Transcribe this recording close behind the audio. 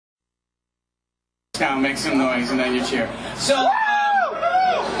Georgetown, make some noise, and then you cheer. So,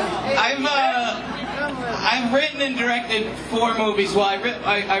 I've written and directed 4 movies. Well, I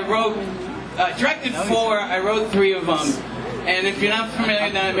directed 4, I wrote 3 of them. And if you're not familiar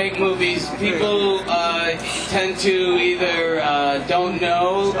with I make movies, people tend to either don't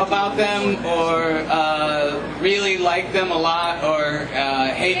know about them or really like them a lot or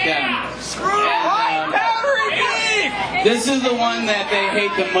hate them. And, this is the one that they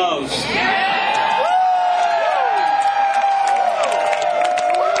hate the most.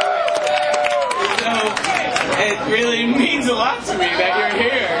 So it really means a lot to me that you're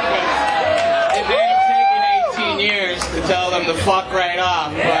here. It may have taken 18 years to tell them to fuck right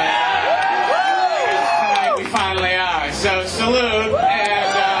off, but tonight we finally are. So salute,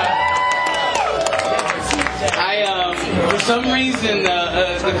 and for some reason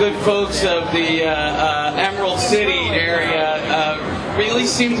the good folks of the Emerald City area really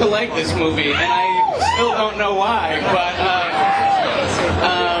seem to like this movie, and I still don't know why, but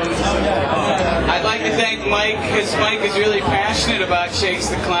I'd like to thank Mike, because Mike is really passionate about Shakes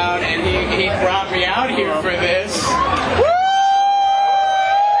the Clown, and he brought me out here for this.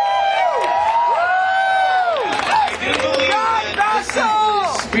 I do believe that this is the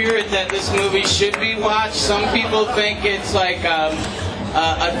spirit that this movie should be watched. Some people think it's like a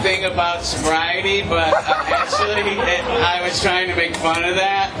thing about sobriety, but actually I was trying to make fun of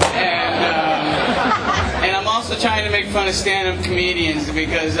that, and I'm also trying to make fun of stand-up comedians,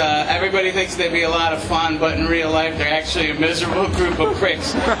 because everybody thinks they'd be a lot of fun, but in real life they're actually a miserable group of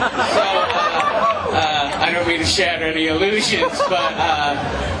pricks. So I don't mean to shatter any illusions, but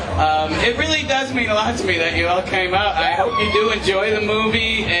it really does mean a lot to me that you all came out. I hope you do enjoy the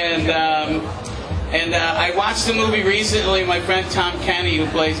movie, and I watched the movie recently. My friend Tom Kenny, who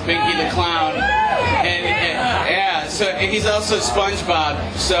plays Pinky the Clown, and yeah, so he's also SpongeBob.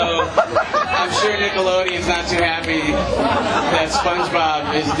 So I'm sure Nickelodeon's not too happy that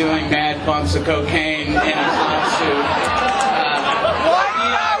SpongeBob is doing mad bumps of cocaine in a clown suit. We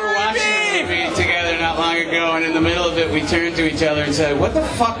were watching the movie together not long ago, and in the middle of it, we turned to each other and said, "What the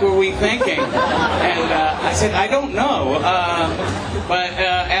fuck were we thinking?" And I said, "I don't know." But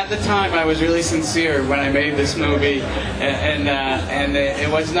at the time, I was really sincere when I made this movie, and it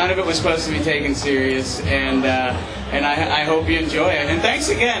was, none of it was supposed to be taken serious, and I hope you enjoy it. And thanks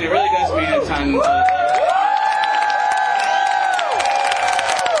again. It really does mean a ton.